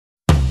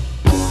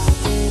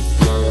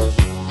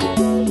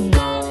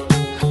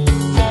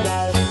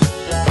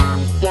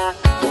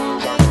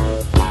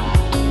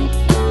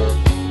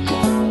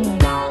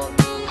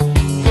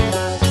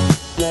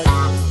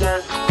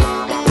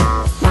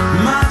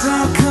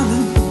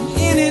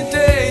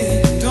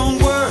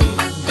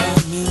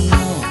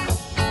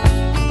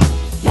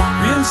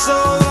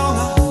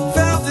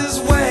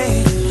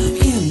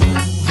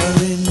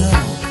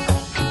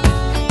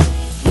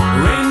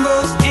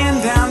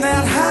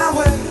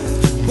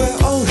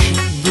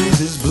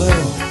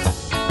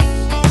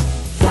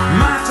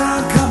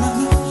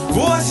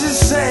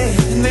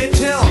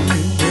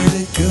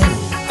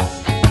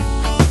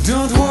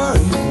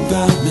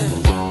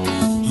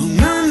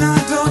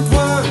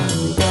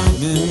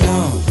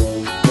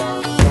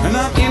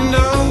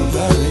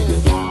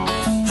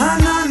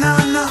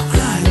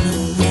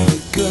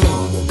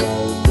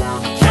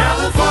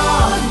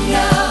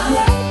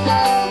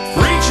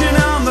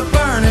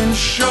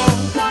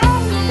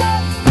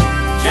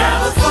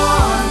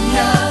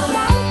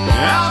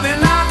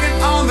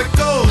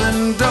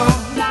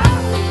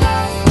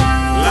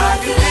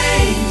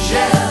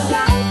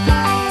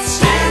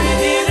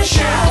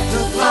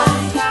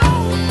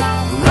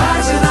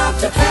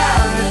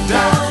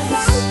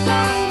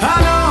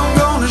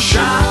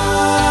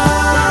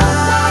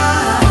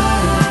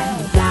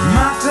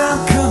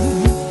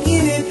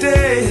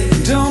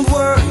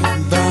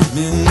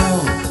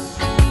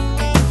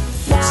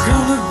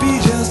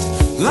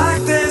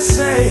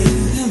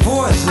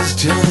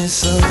me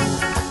so.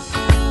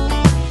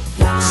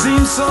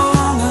 Seems so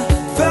long I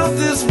felt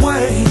this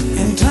way,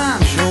 and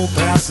time sure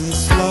passing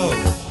slow.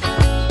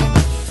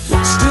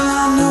 Still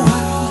I know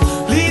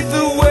I'll lead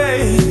the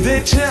way. They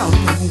tell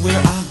me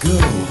where I go.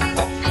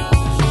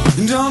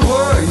 Don't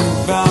worry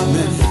about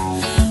me,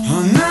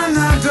 oh no,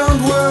 no,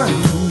 don't worry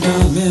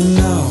about me,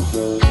 no.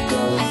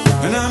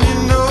 And I mean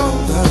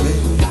nobody,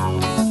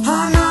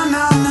 oh no,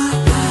 no, no,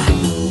 I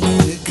know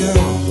where to go.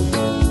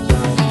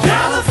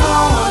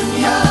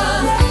 California,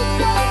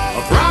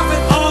 a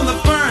prophet on the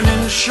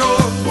burning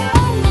shore.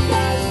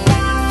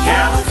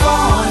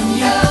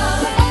 California,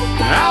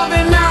 I've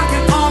been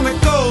knocking on the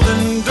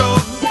golden door.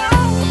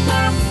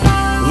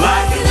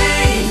 Like an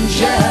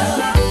angel,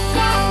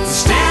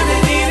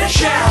 standing in a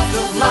shaft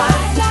of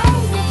light,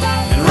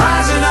 and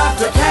rising up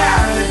to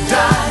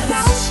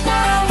paradise,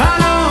 I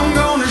know I'm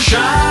gonna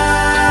shine.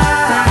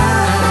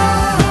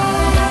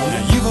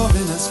 Now you've all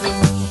been at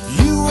school,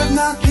 you would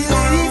not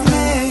believe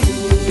me,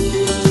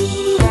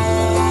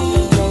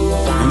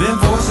 and them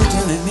voices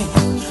telling me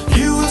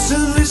you will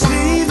soon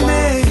receive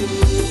me.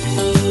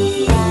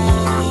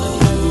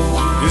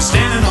 You're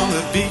standing on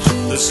the beach,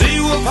 the sea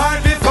will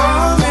part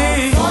before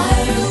me.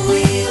 Fire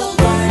wheel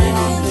burning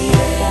in the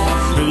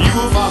air, And you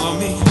will follow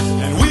me,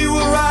 and we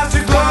will rise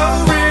to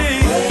glory.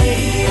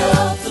 way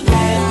up the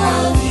middle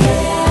of the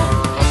air.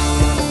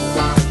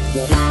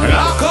 And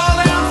I'll call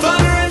down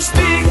thunder and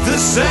speak the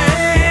same.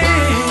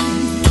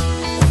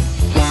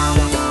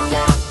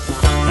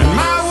 And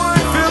my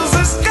word fills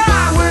the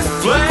sky with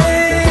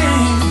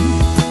flame.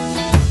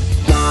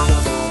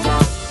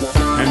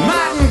 And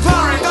might and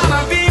glory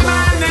gonna be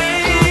my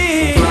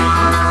name.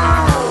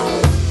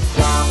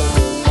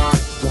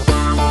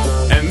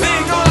 And they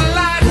gonna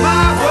light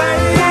my way.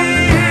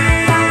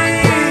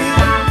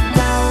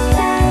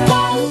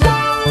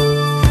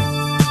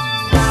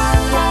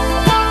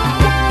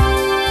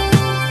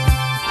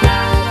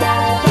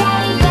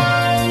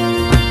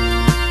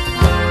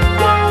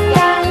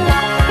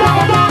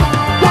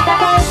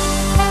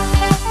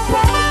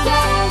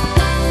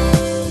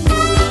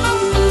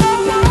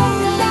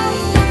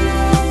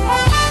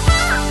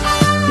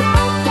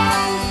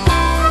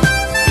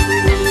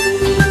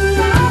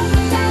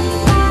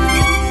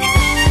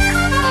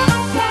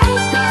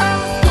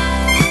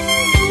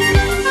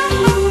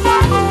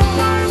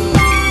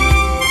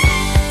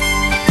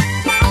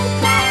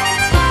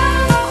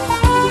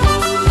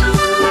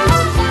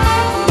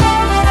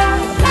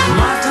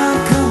 My time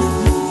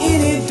coming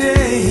any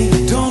day.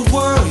 Don't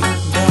worry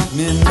about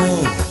me, no.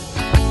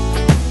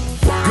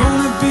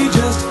 Gonna be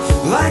just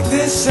like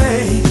they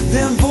say.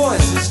 Them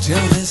voices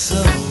tell me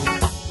so.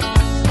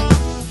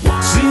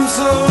 Seems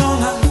so